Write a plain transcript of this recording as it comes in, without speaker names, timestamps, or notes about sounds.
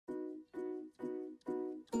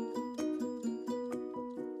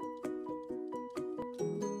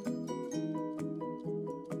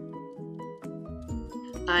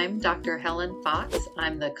I'm Dr. Helen Fox.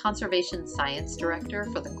 I'm the Conservation Science Director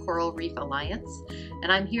for the Coral Reef Alliance, and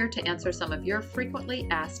I'm here to answer some of your frequently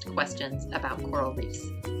asked questions about coral reefs.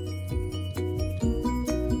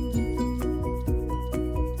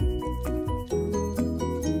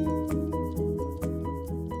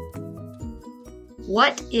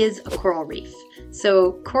 What is a coral reef?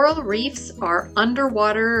 So coral reefs are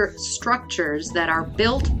underwater structures that are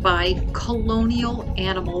built by colonial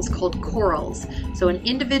animals called corals. So an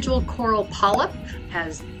individual coral polyp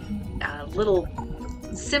has little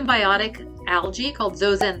symbiotic algae called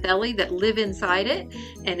zooxanthellae that live inside it,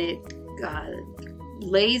 and it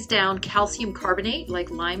lays down calcium carbonate like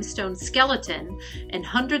limestone skeleton, and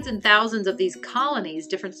hundreds and thousands of these colonies,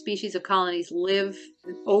 different species of colonies, live.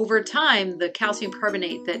 Over time, the calcium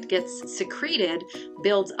carbonate that gets secreted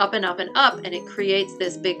builds up and up and up, and it creates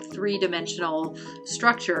this big three-dimensional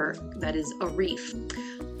structure that is a reef.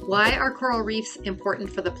 Why are coral reefs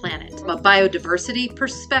important for the planet? From a biodiversity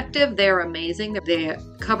perspective, they're amazing. They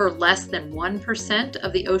cover less than 1%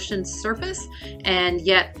 of the ocean's surface, and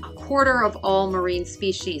yet a quarter of all marine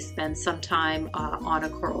species spend some time on a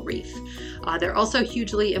coral reef. They're also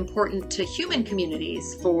hugely important to human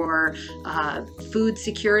communities for food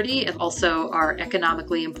security, and also are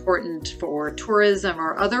economically important for tourism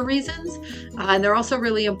or other reasons. And they're also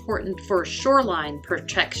really important for shoreline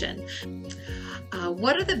protection.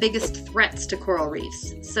 What are the biggest threats to coral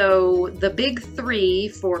reefs? So the big three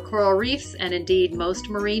for coral reefs, and indeed most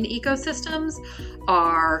marine ecosystems,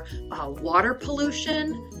 are water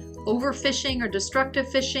pollution, overfishing or destructive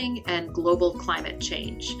fishing, and global climate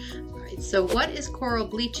change. All right, so what is coral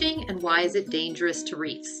bleaching and why is it dangerous to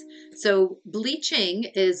reefs? So bleaching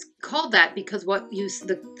is called that because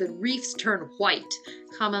the reefs turn white,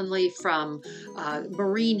 commonly from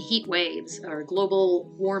marine heat waves or global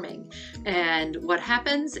warming. And what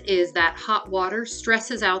happens is that hot water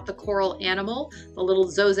stresses out the coral animal. The little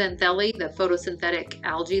zooxanthellae, the photosynthetic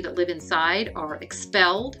algae that live inside, are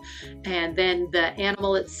expelled, and then the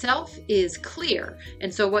animal itself is clear.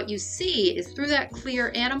 And so what you see is through that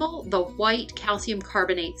clear animal, the white calcium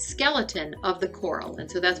carbonate skeleton of the coral. And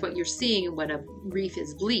so that's what you're seeing when a reef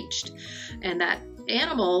is bleached. And that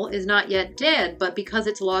animal is not yet dead, but because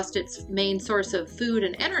it's lost its main source of food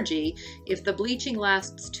and energy, if the bleaching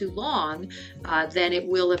lasts too long, then it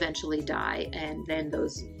will eventually die, and then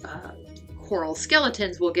those coral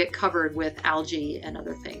skeletons will get covered with algae and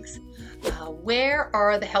other things. Where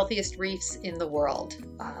are the healthiest reefs in the world?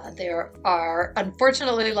 There are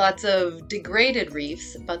unfortunately lots of degraded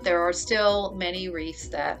reefs, but there are still many reefs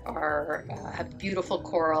that have beautiful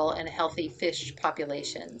coral and healthy fish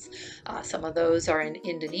populations. Some of those are in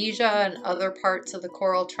Indonesia and other parts of the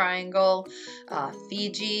Coral Triangle.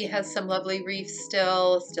 Fiji has some lovely reefs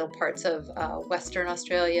still parts of Western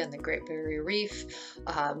Australia and the Great Barrier Reef.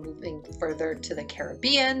 Moving further to the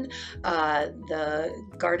Caribbean, the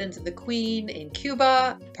Gardens of the Queen in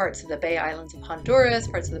Cuba, parts of the Bay Islands of Honduras,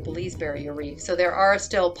 parts of the Belize Barrier Reef. So there are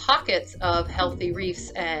still pockets of healthy reefs,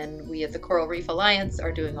 and we at the Coral Reef Alliance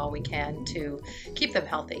are doing all we can to keep them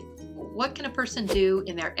healthy. What can a person do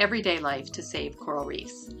in their everyday life to save coral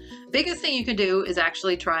reefs? Biggest thing you can do is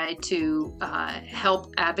actually try to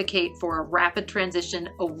help advocate for a rapid transition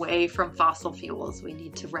away from fossil fuels. We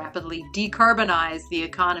need to rapidly decarbonize the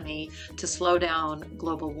economy to slow down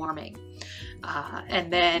global warming.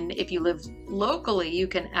 And then if you live locally, you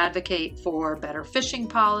can advocate for better fishing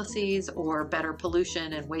policies or better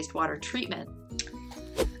pollution and wastewater treatment.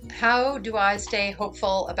 How do I stay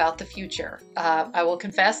hopeful about the future? I will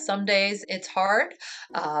confess some days it's hard,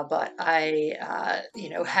 but I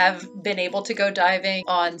have been able to go diving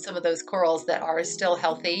on some of those corals that are still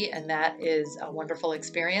healthy, and that is a wonderful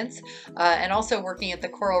experience. And also working at the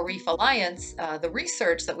Coral Reef Alliance, the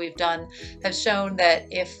research that we've done has shown that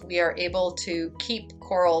if we are able to keep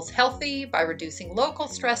corals healthy by reducing local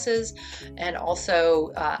stresses and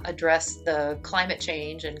also address the climate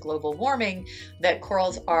change and global warming, that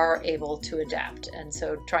corals are able to adapt. And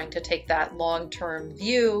so trying to take that long-term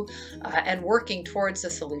view and working towards the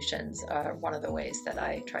solutions are one of the ways that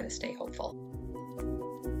I try to stay hopeful.